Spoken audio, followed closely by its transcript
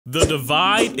The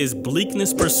divide is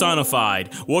bleakness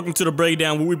personified. Welcome to the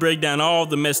breakdown where we break down all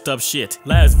the messed up shit.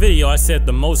 Last video I said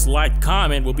the most liked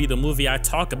comment will be the movie I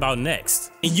talk about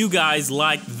next. And you guys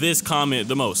liked this comment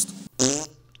the most.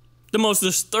 The most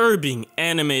disturbing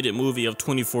animated movie of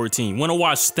 2014. Wanna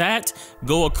watch that?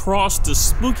 Go across the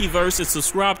SpookyVerse and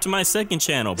subscribe to my second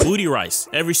channel, SpookyRice.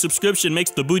 Every subscription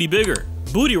makes the booty bigger.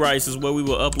 SpookyRice is where we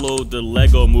will upload the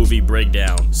Lego movie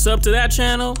breakdown. Sub to that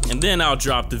channel and then I'll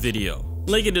drop the video.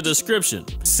 Link in the description.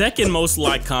 Second most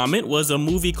liked comment was a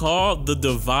movie called The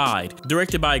Divide,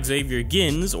 directed by Xavier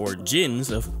Gins, or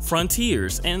Jins, of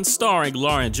Frontiers, and starring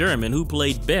Lauren German, who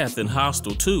played Beth in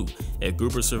Hostel 2. A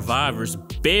group of survivors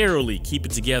barely keep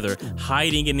it together,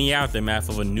 hiding in the aftermath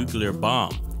of a nuclear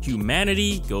bomb.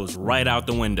 Humanity goes right out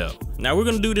the window. Now we're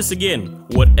gonna do this again.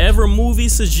 Whatever movie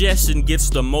suggestion gets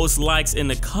the most likes in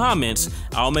the comments,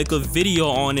 I'll make a video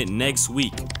on it next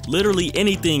week. Literally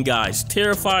anything, guys.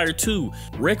 Terrifier 2,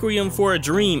 Requiem for a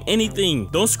Dream, anything.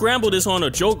 Don't scramble this on a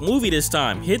joke movie this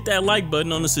time. Hit that like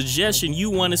button on the suggestion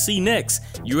you want to see next.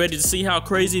 You ready to see how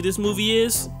crazy this movie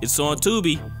is? It's on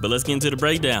Tubi, but let's get into the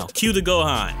breakdown. Cue the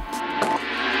Gohan.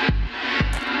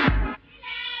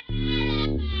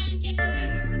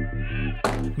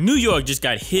 New York just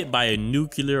got hit by a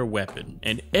nuclear weapon,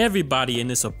 and everybody in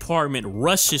this apartment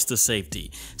rushes to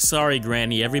safety. Sorry,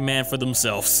 Granny, every man for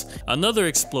themselves. Another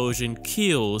explosion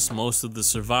kills most of the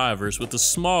survivors, with a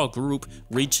small group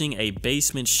reaching a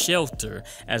basement shelter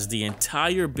as the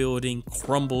entire building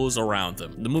crumbles around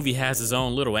them. The movie has its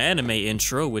own little anime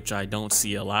intro, which I don't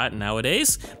see a lot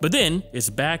nowadays, but then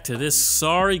it's back to this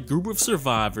sorry group of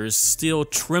survivors still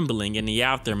trembling in the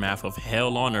aftermath of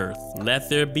hell on earth. Let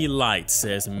there be light,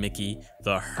 says Mickey,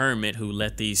 the hermit who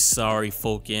let these sorry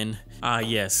folk in. Ah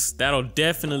yes, that'll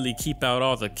definitely keep out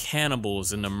all the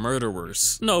cannibals and the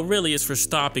murderers. No, really, it's for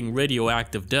stopping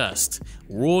radioactive dust.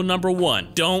 Rule number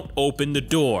 1, don't open the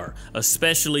door.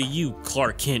 Especially you,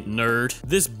 Clark Kent nerd.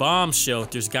 This bomb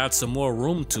shelter's got some more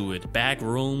room to it. Back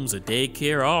rooms, a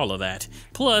daycare, all of that.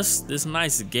 Plus, this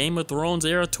nice Game of Thrones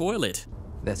era toilet.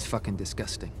 That's fucking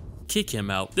disgusting. Kick him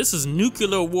out. This is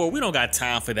nuclear war. We don't got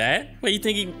time for that. What, you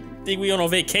think we on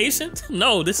vacation?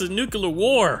 No, this is nuclear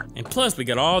war. And plus, we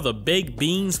got all the baked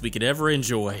beans we could ever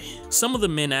enjoy. Some of the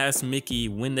men ask Mickey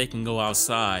when they can go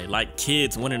outside, like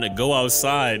kids wanting to go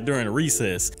outside during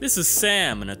recess. This is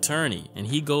Sam, an attorney, and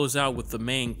he goes out with the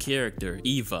main character,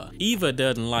 Eva. Eva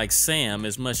doesn't like Sam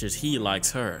as much as he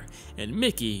likes her, and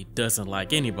Mickey doesn't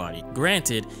like anybody.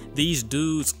 Granted, these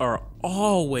dudes are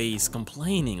always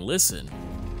complaining. Listen.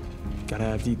 Gotta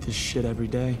have to eat this shit every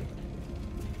day.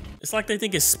 It's like they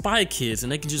think it's Spy Kids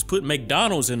and they can just put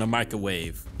McDonald's in the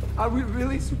microwave. Are we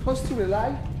really supposed to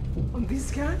rely on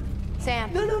this guy?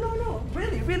 Sam. No.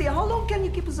 Really. How long can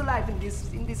you keep us alive in this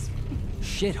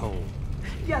Shithole.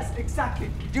 Yes, exactly.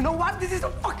 You know what? This is a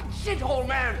fucking shithole,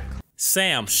 man.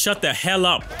 Sam, shut the hell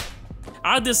up.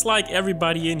 I dislike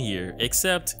everybody in here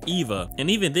except Eva. And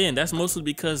even then, that's mostly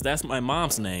because that's my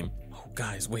mom's name.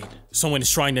 Guys, wait. Someone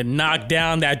is trying to knock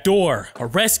down that door. A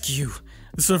rescue.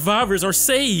 The survivors are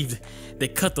saved. They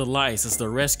cut the lights as the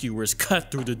rescuers cut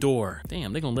through the door.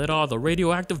 Damn, they're gonna let all the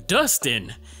radioactive dust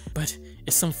in. But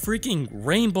it's some freaking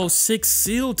Rainbow Six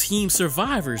SEAL Team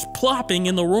survivors plopping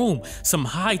in the room. Some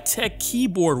high-tech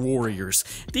keyboard warriors.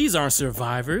 These aren't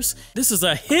survivors. This is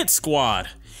a hit squad.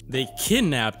 They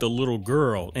kidnap the little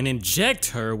girl and inject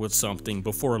her with something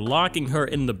before locking her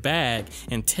in the bag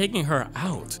and taking her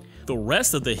out. The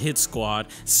rest of the hit squad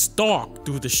stalk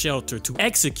through the shelter to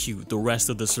execute the rest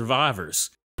of the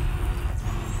survivors.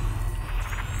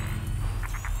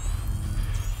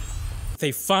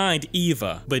 They find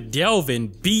Eva, but Delvin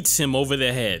beats him over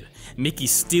the head. Mickey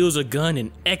steals a gun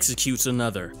and executes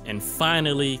another, and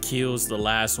finally kills the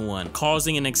last one,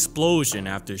 causing an explosion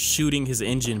after shooting his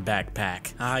engine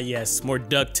backpack. Ah yes, more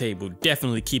duct tape will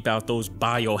definitely keep out those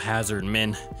biohazard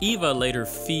men. Eva later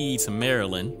feeds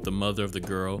Marilyn, the mother of the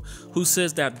girl, who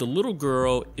says that the little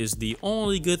girl is the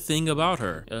only good thing about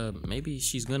her. Maybe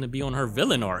she's gonna be on her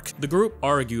villain arc. The group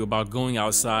argue about going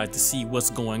outside to see what's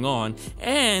going on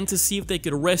and to see if they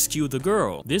could rescue the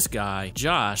girl. This guy,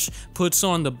 Josh, puts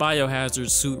on the biohazard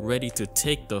suit ready to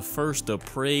take the first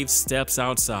depraved steps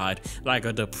outside, like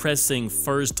a depressing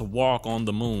first walk on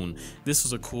the moon. This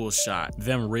was a cool shot,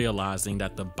 them realizing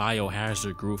that the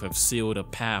biohazard group have sealed a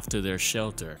path to their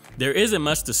shelter. There isn't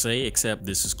much to say except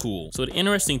this is cool. So the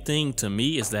interesting thing to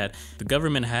me is that the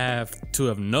government have to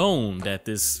have known that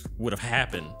this would have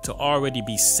happened to already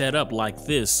be set up like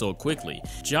this so quickly.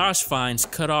 Josh finds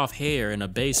cut off hair in a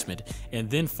basement and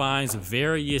then finds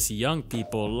various young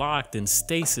people locked in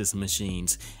stasis dialysis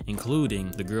machines,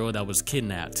 including the girl that was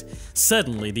kidnapped.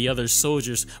 Suddenly, the other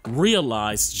soldiers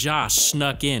realize Josh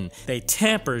snuck in. They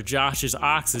tamper Josh's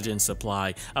oxygen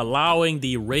supply, allowing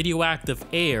the radioactive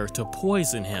air to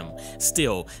poison him.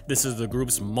 Still, this is the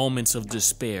group's moments of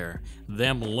despair.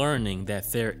 Them learning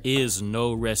that there is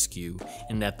no rescue,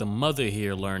 and that the mother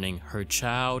here learning her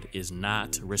child is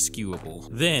not rescuable.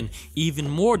 Then, even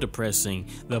more depressing,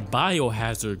 the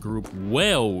biohazard group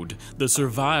weld the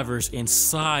survivors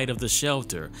inside of the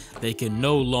shelter. They can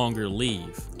no longer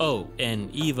leave. Oh,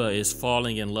 and Eva is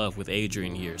falling in love with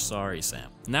Adrian here. Sorry, Sam.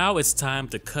 Now it's time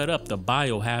to cut up the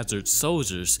biohazard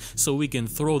soldiers so we can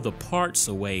throw the parts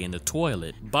away in the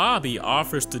toilet. Bobby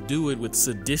offers to do it with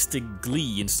sadistic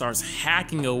glee and starts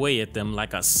hacking away at them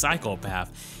like a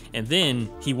psychopath. And then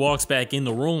he walks back in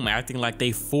the room acting like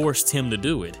they forced him to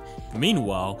do it.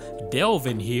 Meanwhile,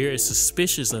 Delvin here is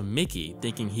suspicious of Mickey,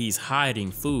 thinking he's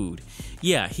hiding food.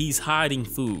 Yeah, he's hiding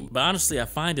food, but honestly I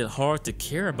find it hard to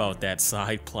care about that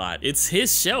side plot. It's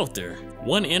his shelter.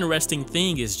 One interesting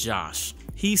thing is Josh.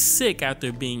 He's sick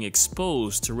after being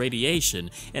exposed to radiation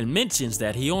and mentions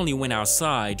that he only went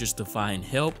outside just to find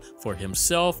help for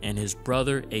himself and his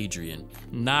brother Adrian,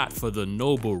 not for the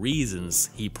noble reasons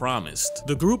he promised.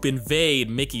 The group invade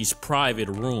Mickey's private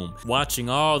room, watching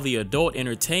all the adult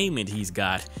entertainment he's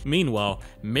got. Meanwhile,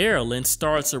 Marilyn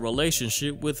starts a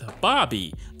relationship with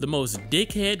Bobby, the most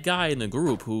dickhead guy in the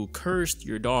group who cursed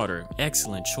your daughter.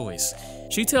 Excellent choice.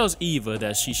 She tells Eva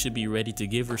that she should be ready to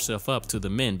give herself up to the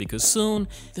men because soon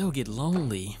they'll get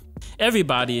lonely.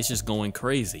 Everybody is just going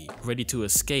crazy, ready to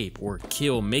escape or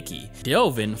kill Mickey.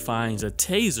 Delvin finds a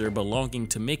taser belonging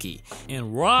to Mickey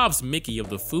and robs Mickey of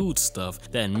the food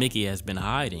stuff that Mickey has been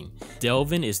hiding.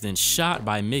 Delvin is then shot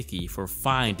by Mickey for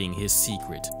finding his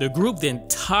secret. The group then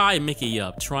tie Mickey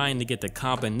up, trying to get the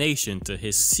combination to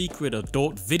his secret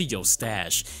adult video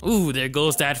stash. Ooh, there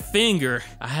goes that finger.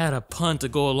 I had a pun to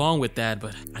go along with that,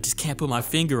 but I just can't put my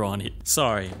finger on it.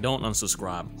 Sorry, don't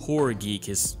unsubscribe. Horror Geek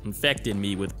has infected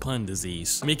me with pun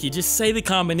disease. Mickey, just say the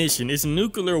combination. It's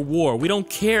nuclear war. We don't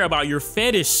care about your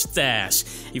fetish stash.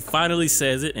 He finally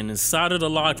says it, and inside of the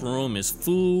locked room is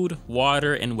food,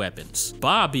 water, and weapons.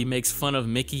 Bobby makes fun of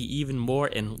Mickey even more,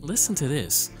 and listen to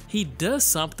this. He does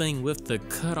something with the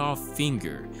cut off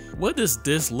finger. What does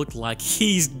this look like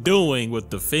he's doing with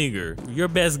the finger? Your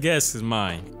best guess is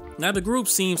mine. Now the group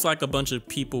seems like a bunch of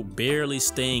people barely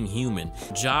staying human.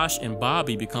 Josh and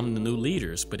Bobby become the new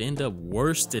leaders, but end up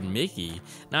worse than Mickey.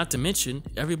 Not to mention,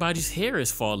 everybody's hair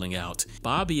is falling out.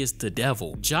 Bobby is the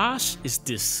devil. Josh is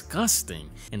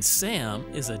disgusting. And Sam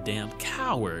is a damn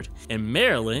coward. And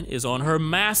Marilyn is on her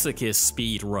masochist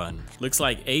speed run. Looks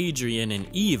like Adrian and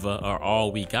Eva are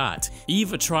all we got.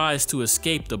 Eva tries to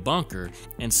escape the bunker,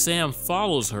 and Sam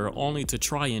follows her only to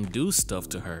try and do stuff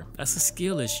to her. That's a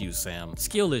skill issue, Sam.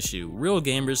 Skill issue. Real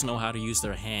gamers know how to use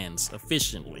their hands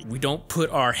efficiently. We don't put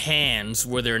our hands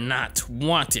where they're not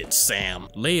wanted, Sam.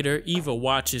 Later, Eva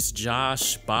watches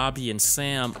Josh, Bobby, and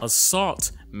Sam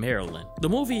assault Marilyn. The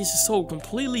movie is just so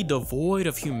completely devoid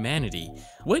of humanity.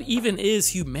 What even is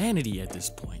humanity at this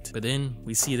point? But then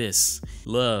we see this.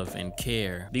 Love and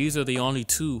care. These are the only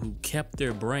two who kept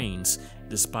their brains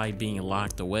despite being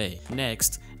locked away.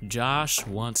 Next, Josh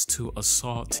wants to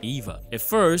assault Eva. At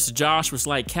first, Josh was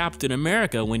like Captain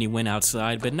America when he went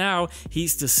outside, but now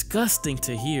he's disgusting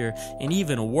to hear and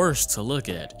even worse to look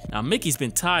at. Now, Mickey's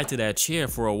been tied to that chair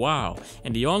for a while,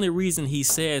 and the only reason he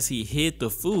says he hid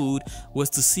the food was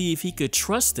to see if he could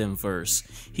trust him first.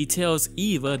 He tells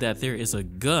Eva that there is a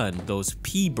gun those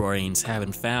pea-brains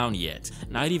haven't found yet.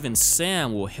 Not even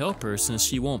Sam will help her since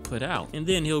she won't put out. And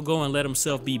then he'll go and let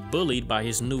himself be bullied by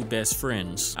his new best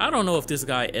friends. I don't know if this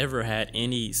guy ever had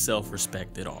any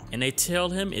self-respect at all. And they tell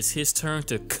him it's his turn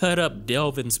to cut up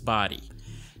Delvin's body.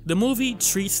 The movie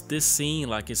treats this scene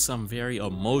like it's some very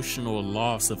emotional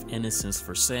loss of innocence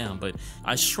for Sam, but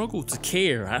I struggle to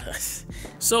care.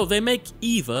 So they make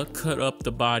Eva cut up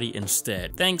the body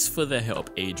instead. Thanks for the help,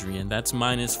 Adrian. That's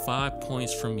 -5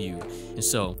 points from you. And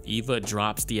so Eva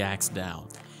drops the axe down.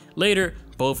 Later,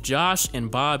 both Josh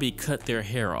and Bobby cut their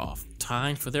hair off.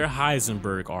 Time for their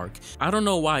Heisenberg arc. I don't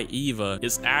know why Eva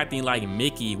is acting like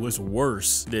Mickey was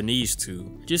worse than these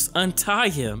two. Just untie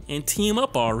him and team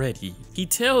up already. He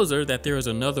tells her that there is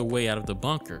another way out of the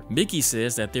bunker. Mickey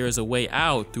says that there is a way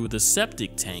out through the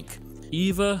septic tank.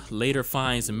 Eva later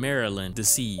finds Marilyn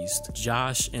deceased.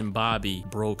 Josh and Bobby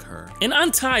broke her. And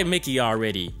untie Mickey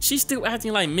already. She's still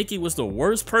acting like Mickey was the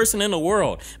worst person in the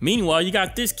world. Meanwhile, you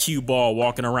got this cue ball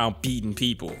walking around beating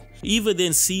people. Eva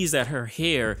then sees that her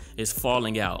hair is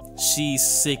falling out. She's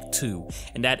sick too,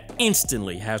 and that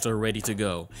instantly has her ready to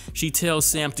go. She tells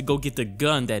Sam to go get the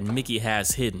gun that Mickey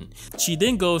has hidden. She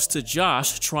then goes to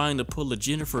Josh, trying to pull a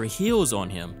Jennifer Hills on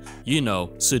him. You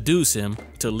know, seduce him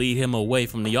to lead him away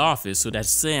from the office so that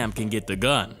Sam can get the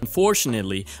gun.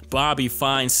 Unfortunately, Bobby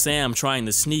finds Sam trying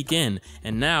to sneak in,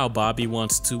 and now Bobby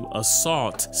wants to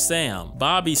assault Sam.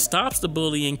 Bobby stops the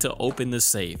bullying to open the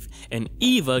safe, and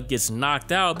Eva gets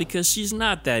knocked out because she's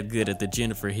not that good at the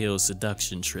Jennifer Hills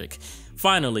seduction trick.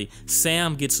 Finally,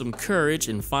 Sam gets some courage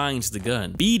and finds the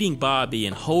gun, beating Bobby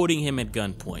and holding him at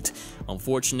gunpoint.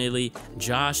 Unfortunately,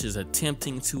 Josh is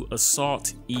attempting to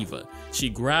assault Eva. She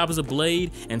grabs a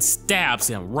blade and stabs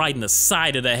him right in the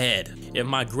side of the head. If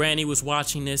my granny was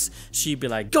watching this, she'd be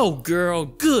like, "Go girl,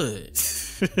 good."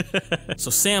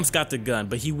 So Sam's got the gun,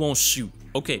 but he won't shoot.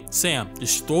 Okay, Sam,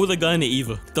 just throw the gun to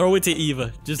Eva. Throw it to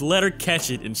Eva. Just let her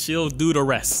catch it and she'll do the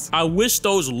rest. I wish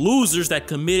those losers that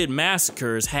committed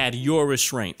massacres had your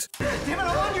restraint. Damn it,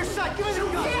 I'm on your side. Give us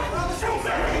your gun. Shoot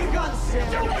me! Your gun,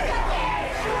 Sam.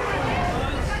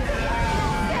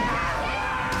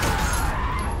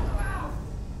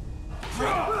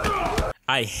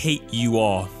 I hate you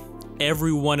all.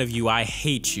 Every one of you, I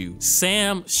hate you.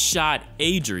 Sam shot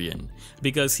Adrian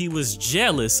because he was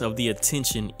jealous of the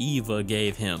attention Eva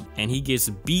gave him, and he gets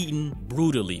beaten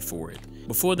brutally for it.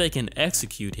 Before they can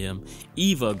execute him,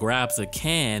 Eva grabs a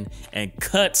can and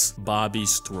cuts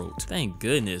Bobby's throat. Thank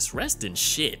goodness, rest in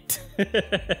shit.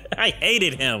 I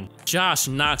hated him. Josh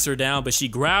knocks her down, but she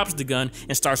grabs the gun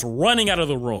and starts running out of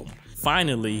the room.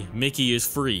 Finally, Mickey is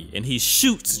free, and he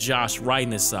shoots Josh right in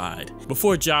the side.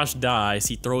 Before Josh dies,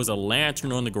 he throws a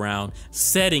lantern on the ground,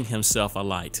 setting himself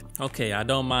alight. Okay, I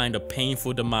don't mind a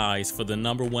painful demise for the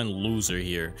 #1 loser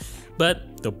here,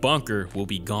 but the bunker will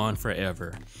be gone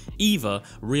forever. Eva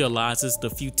realizes the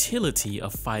futility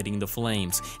of fighting the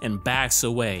flames and backs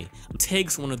away,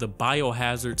 takes one of the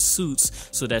biohazard suits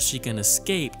so that she can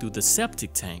escape through the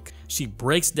septic tank. She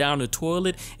breaks down the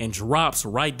toilet and drops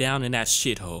right down in that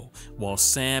shithole, while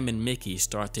Sam and Mickey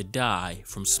start to die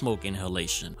from smoke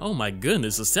inhalation. Oh my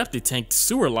goodness, the septic tank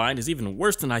sewer line is even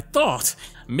worse than I thought.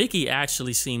 Mickey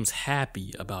actually seems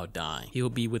happy about dying. He'll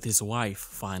be with his wife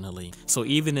finally. So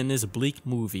even in this bleak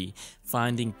movie,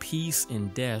 finding peace in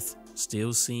death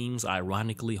still seems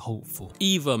ironically hopeful.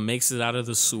 Eva makes it out of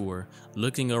the sewer,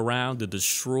 looking around the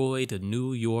destroyed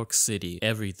New York City.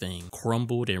 Everything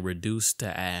crumbled and reduced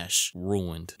to ash,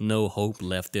 ruined. No hope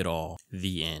left at all.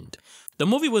 The end. The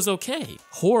movie was okay.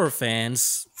 Horror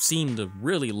fans seem to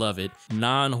really love it.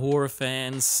 Non-horror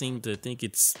fans seem to think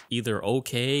it's either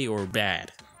okay or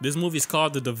bad. This movie is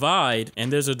called The Divide,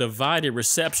 and there's a divided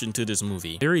reception to this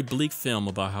movie. Very bleak film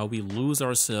about how we lose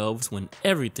ourselves when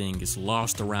everything is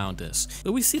lost around us.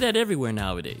 But we see that everywhere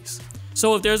nowadays.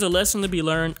 So if there's a lesson to be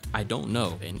learned, I don't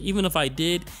know. And even if I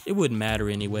did, it wouldn't matter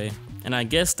anyway. And I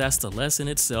guess that's the lesson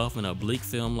itself in a bleak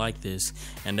film like this.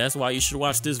 And that's why you should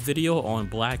watch this video on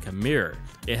Black Mirror.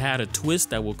 It had a twist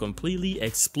that will completely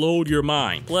explode your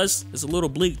mind. Plus, it's a little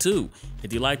bleak too.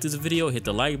 If you like this video, hit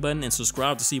the like button and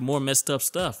subscribe to see more messed up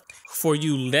stuff. For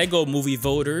you Lego movie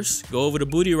voters, go over to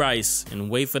SpookyRice and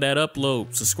wait for that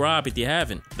upload. Subscribe if you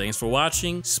haven't. Thanks for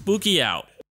watching. Spooky out.